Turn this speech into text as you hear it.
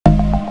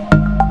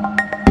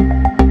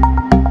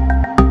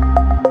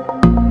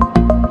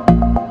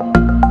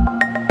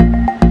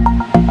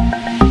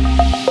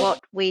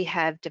we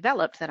have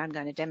developed that I'm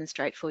going to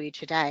demonstrate for you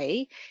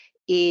today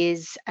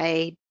is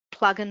a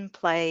plug and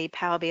play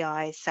Power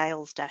BI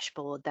sales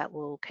dashboard that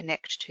will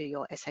connect to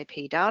your SAP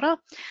data.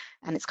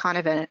 And it's kind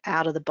of an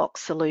out of the box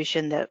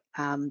solution that,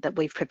 that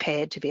we've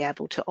prepared to be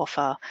able to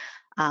offer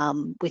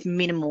with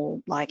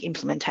minimal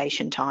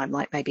implementation time,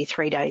 like maybe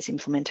 3 days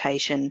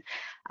implementation,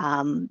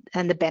 and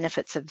the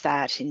benefits of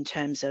that in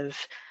terms of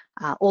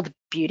all the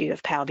beauty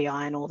of Power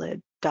BI and all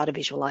the data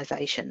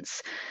visualizations.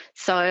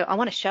 So I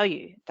want to show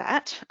you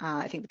that.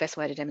 I think the best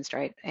way to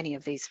demonstrate any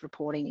of these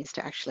reporting is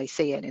to actually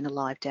see it in a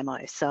live demo.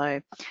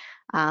 So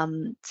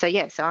I'm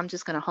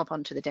just going to hop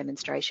onto the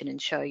demonstration and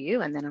show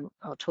you, and then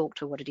I'll talk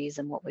to what it is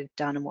and what we've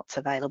done and what's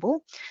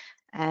available.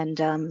 And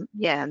and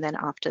then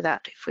after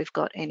that, if we've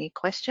got any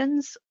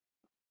questions.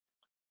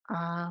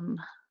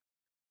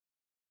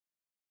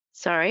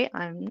 Sorry,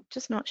 I'm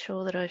just not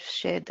sure that I've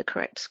shared the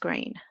correct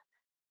screen.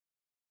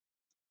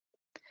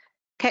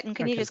 Ketan,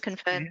 can you just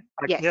confirm?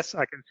 Yes. Yes,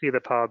 I can see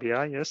the Power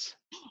BI, yes.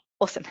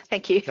 Awesome,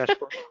 thank you.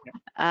 Dashboard,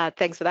 yeah.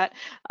 Thanks for that.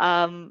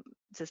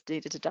 Just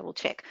needed to double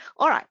check.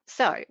 All right,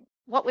 so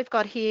what we've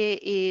got here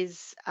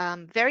is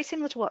very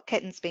similar to what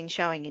Ketan's been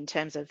showing in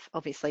terms of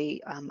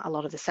obviously a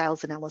lot of the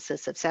sales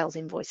analysis of sales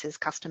invoices,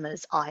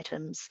 customers,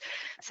 items,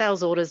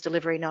 sales orders,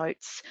 delivery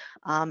notes,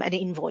 and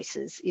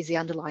invoices is the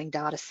underlying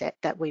data set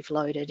that we've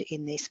loaded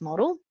in this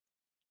model.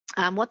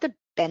 What the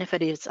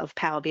benefit is of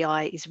Power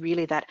BI is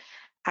really that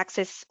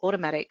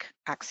automatic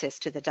access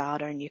to the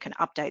data, and you can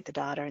update the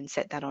data and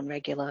set that on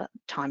regular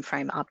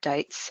timeframe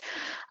updates.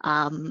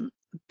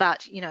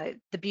 But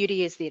the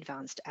beauty is the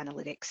advanced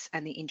analytics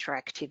and the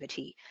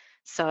interactivity.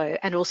 So,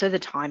 and also the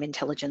time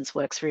intelligence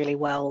works really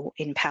well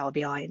in Power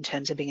BI in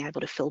terms of being able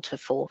to filter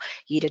for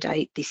year to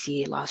date, this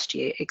year, last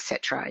year,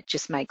 etc. It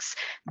just makes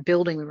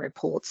building the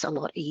reports a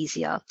lot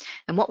easier.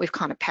 And what we've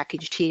kind of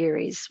packaged here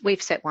is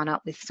we've set one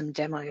up with some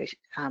demo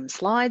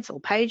slides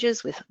or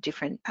pages with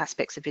different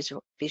aspects of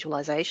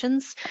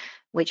visualizations,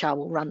 which I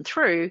will run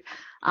through,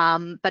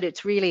 but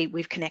it's really,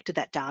 we've connected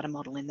that data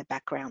model in the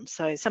background.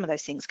 So some of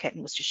those things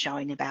Ketan was just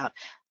showing about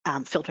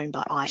filtering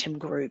by item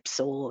groups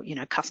or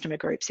customer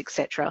groups,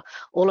 etc.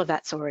 All of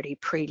that's already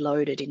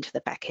preloaded into the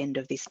back end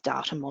of this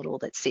data model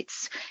that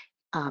sits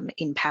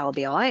in Power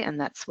BI, and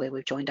that's where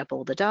we've joined up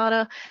all the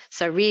data.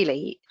 So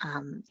really,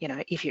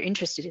 if you're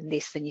interested in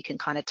this, then you can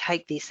kind of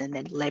take this and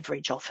then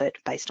leverage off it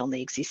based on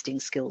the existing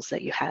skills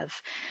that you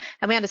have.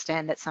 And we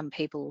understand that some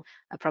people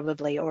are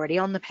probably already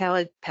on the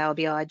Power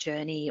BI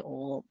journey,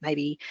 or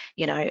maybe,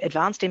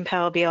 advanced in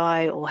Power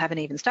BI, or haven't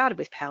even started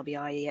with Power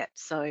BI yet.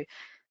 So,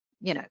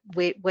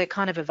 we're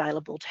kind of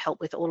available to help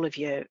with all of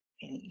your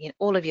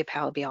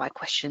Power BI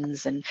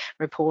questions and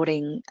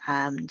reporting,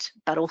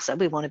 but also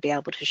we want to be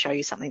able to show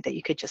you something that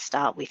you could just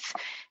start with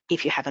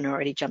if you haven't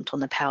already jumped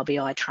on the Power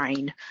BI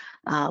train,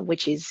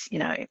 which is,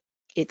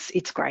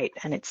 it's great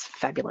and it's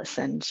fabulous,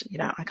 and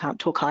I can't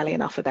talk highly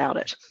enough about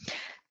it.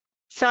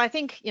 So I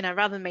think,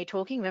 rather than me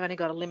talking, we've only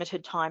got a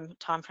limited time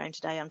frame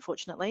today,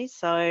 unfortunately.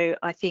 So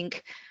I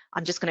think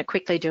I'm just going to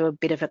quickly do a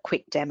bit of a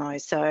quick demo.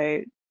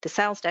 So the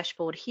sales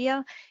dashboard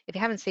here, if you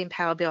haven't seen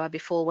Power BI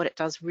before, what it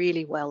does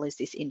really well is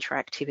this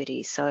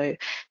interactivity. So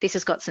this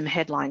has got some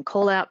headline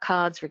call out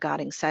cards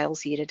regarding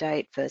sales year to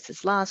date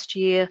versus last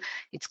year.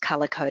 It's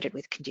color coded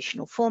with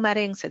conditional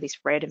formatting. So this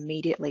red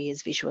immediately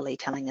is visually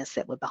telling us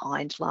that we're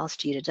behind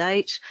last year to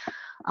date.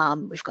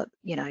 We've got,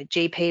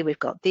 GP, we've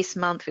got this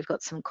month, we've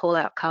got some call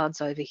out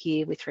cards over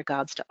here with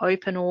regards to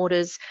open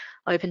orders,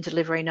 open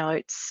delivery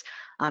notes.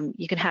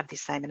 You can have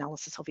this same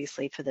analysis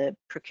obviously for the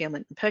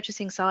procurement and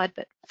purchasing side,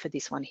 but for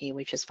this one here,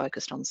 we've just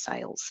focused on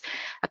sales.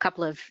 A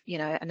couple of,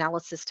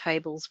 analysis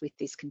tables with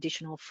this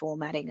conditional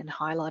formatting and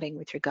highlighting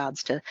with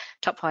regards to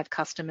top 5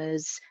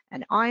 customers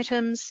and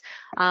items.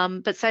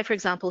 But say, for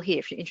example, here,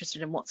 if you're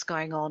interested in what's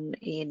going on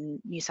in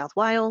New South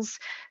Wales,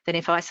 then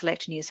if I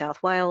select New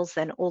South Wales,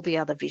 then all the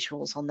other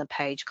visuals on the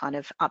page kind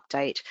of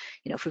update.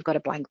 If we've got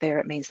a blank there,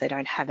 it means they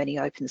don't have any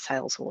open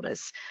sales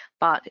orders.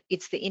 But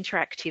it's the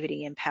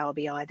interactivity in Power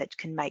BI that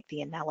can make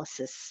the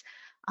analysis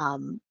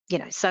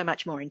so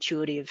much more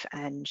intuitive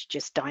and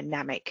just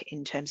dynamic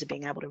in terms of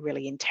being able to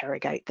really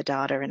interrogate the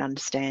data and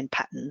understand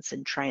patterns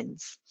and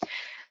trends.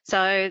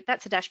 So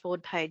that's a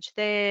dashboard page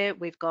there.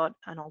 We've got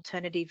an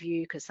alternative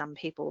view because some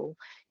people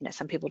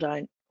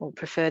don't or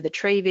prefer the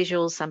tree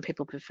visuals, some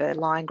people prefer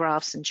line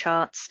graphs and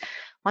charts.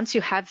 Once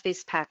you have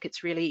this pack,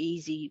 it's really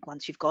easy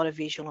once you've got a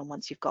visual and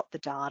once you've got the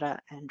data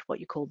and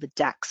what you call the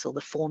DAX or the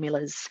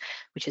formulas,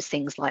 which is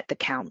things like the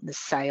count, the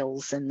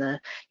sales and the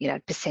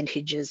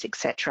percentages,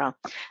 etc.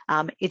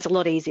 It's a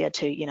lot easier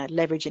to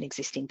leverage an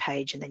existing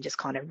page and then just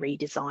kind of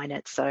redesign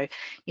it. So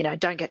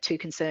don't get too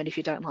concerned if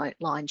you don't like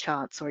line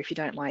charts, or if you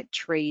don't like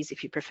trees,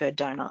 if you prefer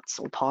donuts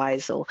or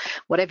pies or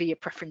whatever your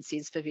preference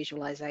is for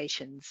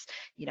visualizations.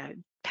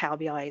 Power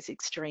BI is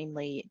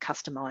extremely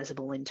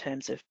customizable in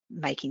terms of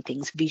making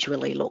things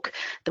visually look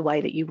the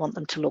way that you want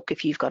them to look.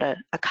 If you've got a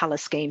color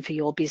scheme for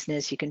your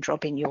business, you can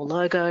drop in your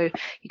logo,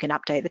 you can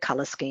update the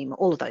color scheme,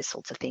 all of those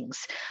sorts of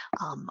things.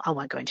 I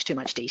won't go into too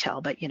much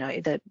detail, but you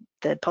know,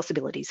 the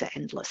possibilities are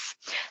endless.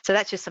 So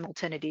that's just some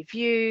alternative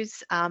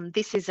views.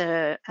 This is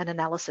an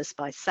analysis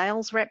by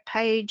sales rep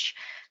page.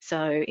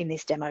 So in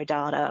this demo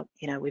data,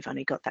 you know, we've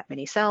only got that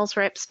many sales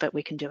reps, but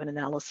we can do an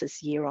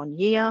analysis year on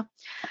year.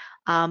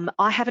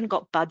 I haven't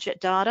got budget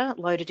data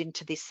loaded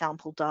into this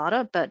sample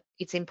data, but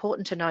it's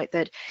important to note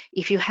that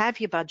if you have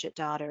your budget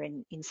data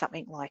in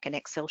something like an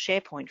Excel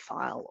SharePoint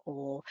file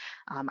or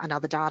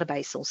another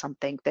database or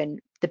something, then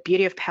the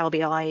beauty of Power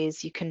BI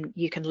is you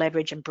can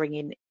leverage and bring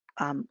in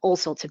all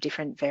sorts of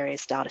different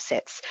various data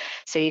sets.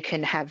 So you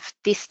can have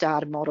this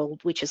data model,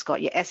 which has got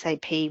your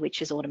SAP,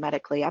 which is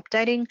automatically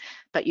updating,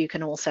 but you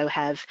can also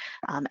have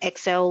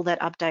Excel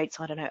that updates,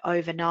 I don't know,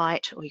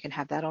 overnight, or you can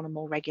have that on a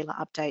more regular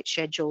update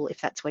schedule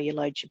if that's where you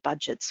load your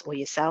budgets or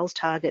your sales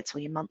targets or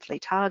your monthly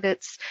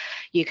targets.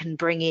 You can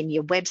bring in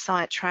your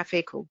website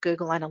traffic or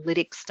Google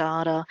Analytics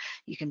data.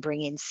 You can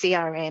bring in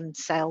CRM,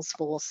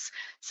 Salesforce.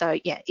 So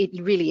yeah, it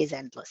really is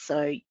endless.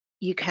 So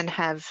you can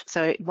have,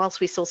 so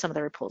whilst we saw some of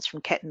the reports from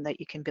Ketan that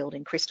you can build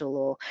in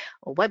Crystal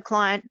or Web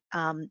Client,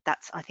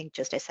 that's, I think,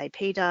 just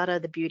SAP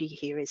data. The beauty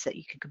here is that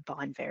you can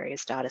combine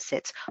various data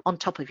sets on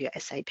top of your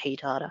SAP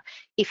data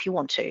if you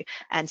want to.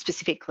 And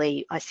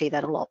specifically, I see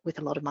that a lot with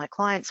a lot of my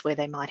clients where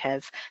they might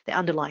have the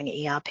underlying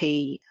ERP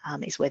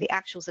is where the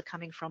actuals are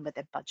coming from, but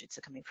their budgets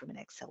are coming from an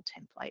Excel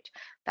template.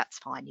 That's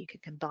fine. You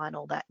can combine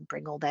all that and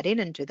bring all that in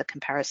and do the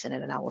comparison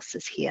and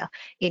analysis here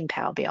in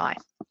Power BI.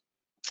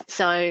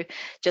 So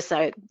just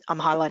so I'm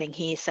highlighting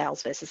here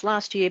sales versus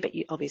last year, but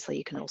obviously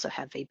you can also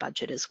have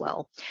budget as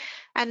well.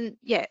 And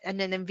yeah, and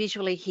then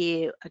visually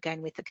here,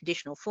 again, with the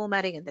conditional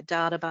formatting and the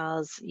data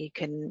bars, you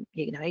can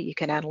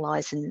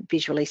analyze and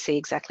visually see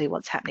exactly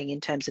what's happening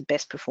in terms of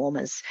best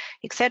performers,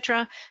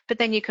 etc. But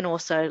then you can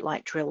also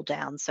like drill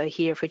down. So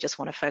here, if we just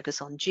want to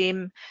focus on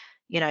gym,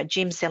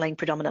 gym selling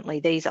predominantly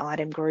these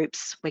item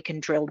groups, we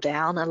can drill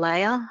down a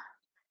layer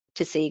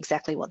to see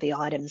exactly what the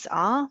items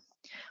are.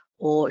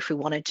 Or if we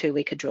wanted to,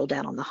 we could drill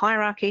down on the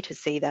hierarchy to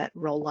see that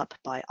roll up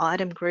by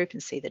item group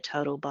and see the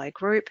total by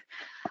group.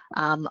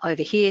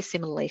 Over here,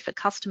 similarly for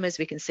customers,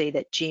 we can see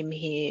that Jim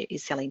here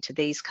is selling to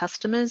these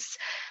customers.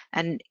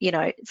 And,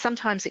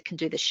 sometimes it can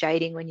do the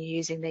shading when you're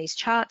using these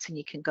charts and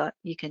you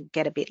can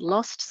get a bit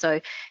lost.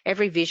 So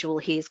every visual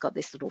here's got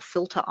this little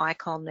filter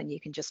icon, and you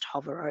can just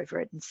hover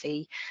over it and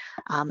see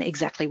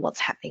exactly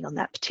what's happening on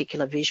that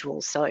particular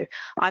visual. So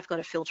I've got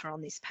a filter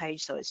on this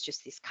page, so it's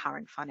just this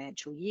current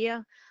financial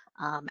year.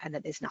 And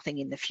that there's nothing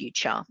in the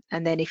future.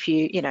 And then if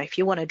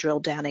you want to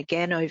drill down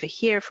again over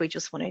here, if we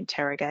just want to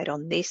interrogate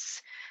on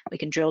this, we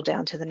can drill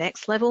down to the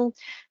next level.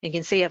 You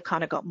can see I've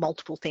kind of got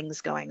multiple things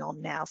going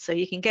on now. So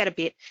you can get a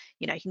bit,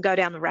 you can go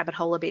down the rabbit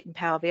hole a bit in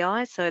Power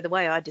BI. So the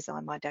way I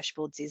design my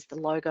dashboards is the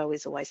logo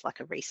is always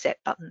like a reset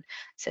button.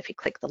 So if you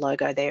click the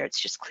logo there,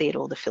 it's just cleared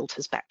all the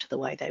filters back to the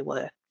way they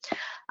were.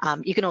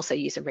 You can also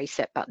use a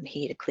reset button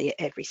here to clear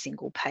every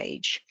single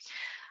page.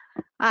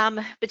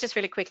 But just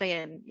really quickly,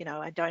 and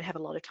I don't have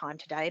a lot of time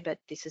today, but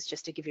this is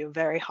just to give you a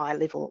very high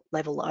level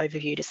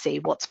overview to see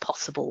what's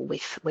possible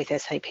with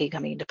SAP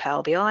coming into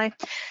Power BI.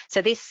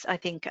 So this, I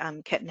think,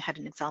 Ketan had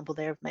an example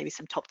there of maybe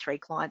some top 3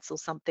 clients or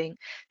something.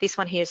 This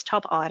one here is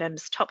top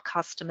items, top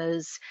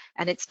customers,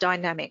 and it's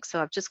dynamic.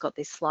 So I've just got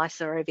this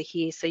slicer over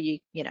here. So you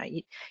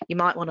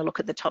might want to look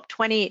at the top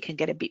 20. It can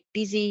get a bit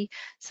busy.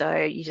 So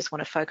you just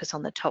want to focus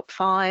on the top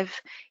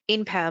 5.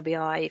 In Power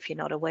BI, if you're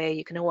not aware,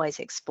 you can always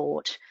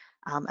export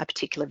a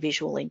particular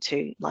visual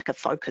into like a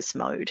focus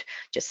mode,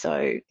 just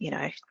so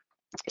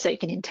so you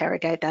can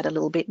interrogate that a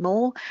little bit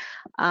more,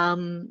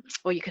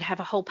 or you can have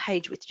a whole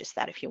page with just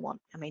that if you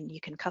want. I mean, you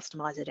can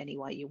customize it any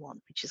way you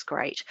want, which is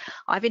great.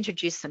 I've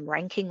introduced some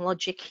ranking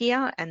logic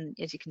here, and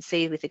as you can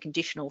see with the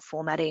conditional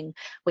formatting,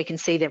 we can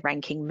see the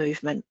ranking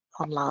movement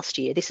on last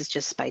year. This is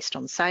just based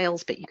on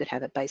sales, but you could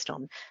have it based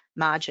on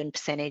margin,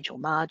 percentage, or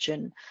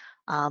margin.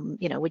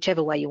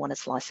 Whichever way you want to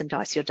slice and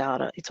dice your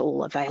data, it's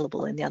all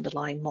available in the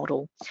underlying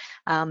model.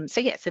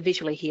 So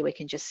visually here we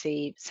can just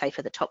see, say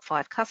for the top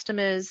 5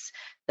 customers,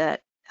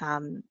 that,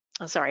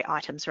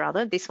 items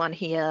rather, this one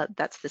here,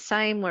 that's the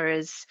same,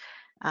 whereas,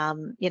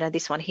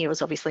 this one here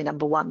was obviously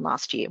number 1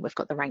 last year. We've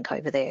got the rank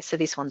over there. So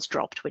this one's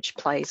dropped, which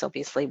plays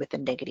obviously with the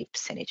negative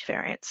percentage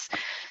variance.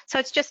 So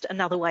it's just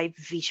another way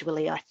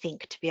visually, I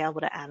think, to be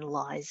able to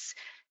analyze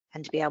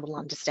and to be able to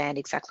understand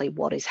exactly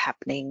what is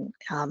happening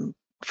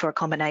for a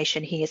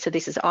combination here. So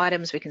this is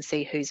items, we can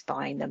see who's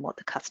buying them, what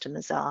the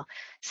customers are.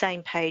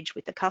 Same page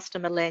with the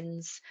customer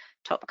lens,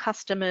 top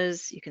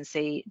customers, you can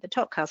see the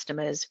top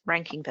customers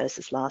ranking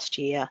versus last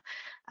year,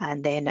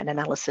 and then an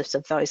analysis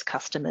of those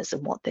customers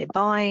and what they're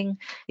buying.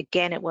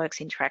 Again, it works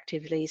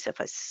interactively. So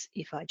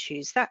if I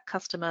choose that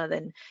customer,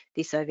 then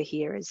this over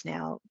here is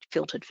now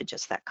filtered for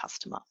just that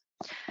customer.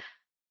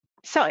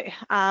 So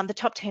the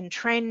top 10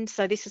 trends.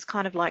 So this is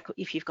kind of like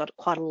if you've got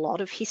quite a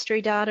lot of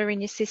history data in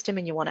your system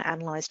and you want to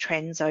analyze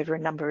trends over a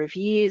number of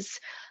years,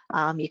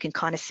 you can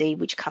kind of see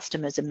which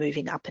customers are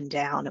moving up and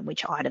down and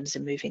which items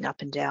are moving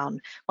up and down,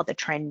 what the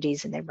trend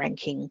is and their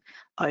ranking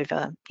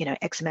over,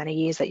 X amount of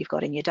years that you've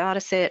got in your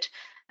data set.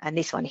 And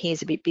this one here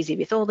is a bit busy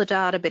with all the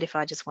data, but if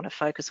I just want to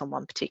focus on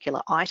one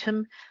particular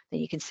item,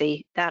 then you can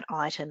see that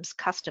item's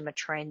customer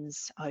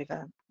trends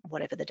over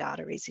whatever the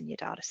data is in your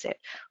data set.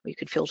 Or you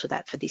could filter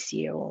that for this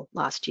year or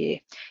last year,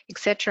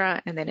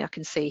 etc. And then I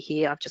can see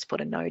here, I've just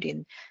put a note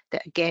in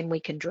that again, we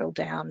can drill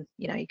down,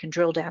 you can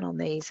drill down on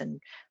these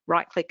and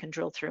right click and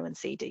drill through and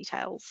see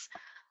details.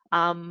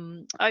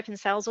 Open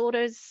sales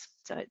orders,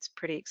 so it's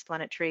pretty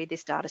explanatory.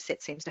 This data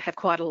set seems to have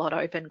quite a lot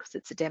open because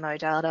it's a demo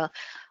data.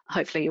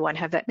 Hopefully you won't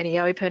have that many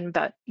open,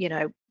 but you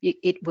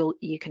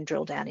can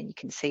drill down and you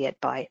can see it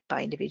by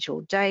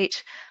individual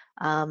date.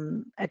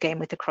 Again,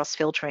 with the cross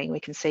filtering, we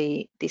can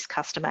see this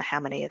customer,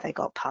 how many have they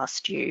got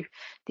past due.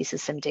 This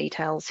is some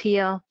details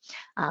here.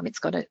 It's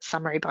got a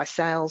summary by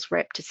sales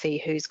rep to see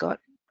who's got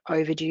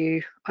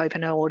overdue,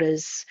 open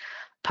orders,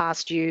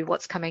 past due,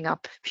 what's coming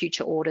up,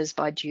 future orders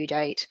by due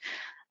date.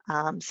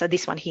 So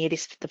this one here,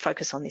 the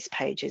focus on this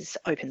page is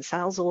open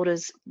sales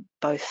orders,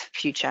 both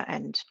future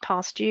and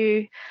past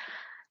due.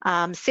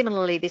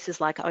 Similarly, this is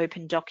like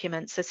open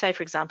documents. So say,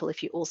 for example,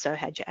 if you also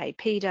had your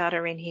AP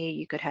data in here,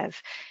 you could have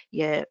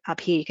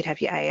up here, you could have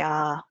your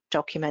AR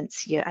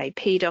documents, your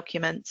AP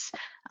documents.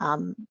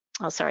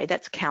 Oh, sorry,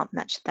 that's account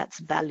match, that's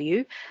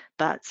value.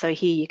 But so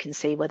here you can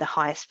see where the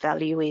highest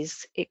value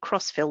is, it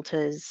cross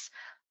filters,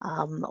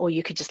 or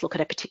you could just look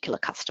at a particular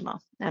customer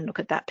and look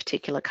at that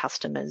particular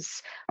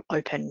customer's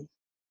open,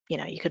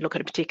 you could look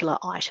at a particular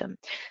item.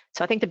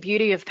 So I think the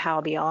beauty of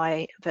Power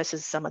BI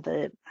versus some of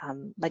the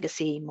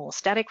legacy, more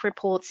static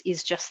reports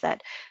is just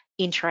that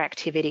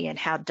interactivity and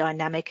how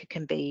dynamic it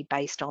can be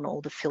based on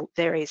all the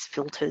various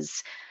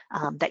filters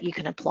that you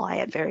can apply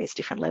at various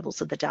different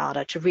levels of the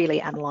data to really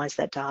analyze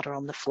that data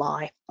on the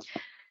fly.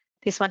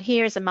 This one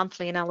here is a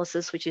monthly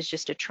analysis, which is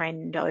just a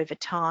trend over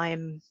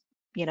time,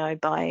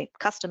 by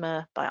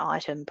customer, by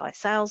item, by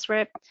sales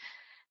rep.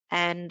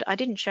 And I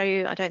didn't show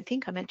you, I don't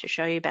think I meant to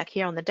show you back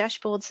here on the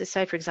dashboard. So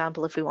say, for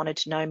example, if we wanted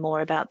to know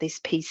more about this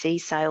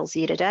PC sales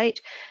year to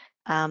date,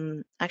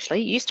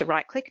 actually you used to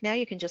right click, now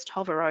you can just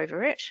hover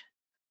over it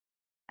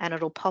and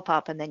it'll pop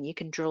up and then you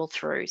can drill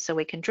through. So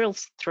we can drill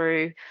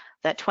through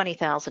that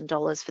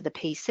 $20,000 for the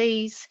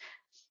PCs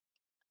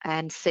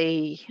and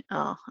see,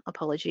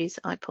 apologies,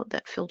 I put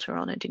that filter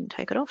on and didn't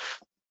take it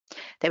off.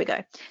 There we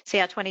go.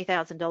 See our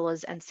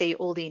 $20,000 and see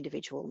all the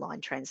individual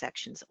line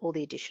transactions, all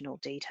the additional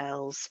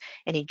details,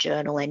 any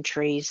journal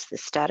entries, the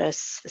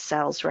status, the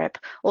sales rep,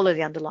 all of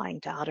the underlying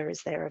data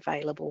is there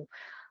available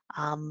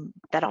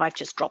that I've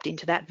just dropped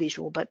into that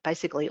visual, but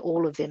basically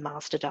all of their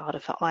master data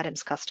for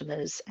items,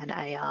 customers and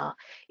AR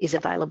is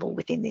available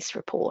within this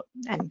report.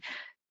 And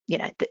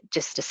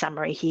just a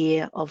summary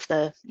here of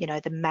the,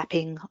 the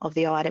mapping of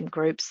the item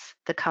groups,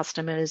 the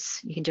customers.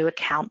 You can do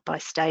account by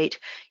state,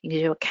 you can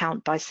do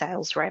account by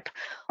sales rep.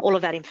 All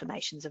of that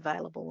information is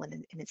available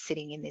and it's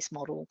sitting in this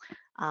model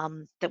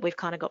that we've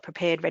kind of got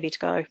prepared, ready to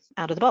go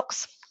out of the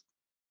box.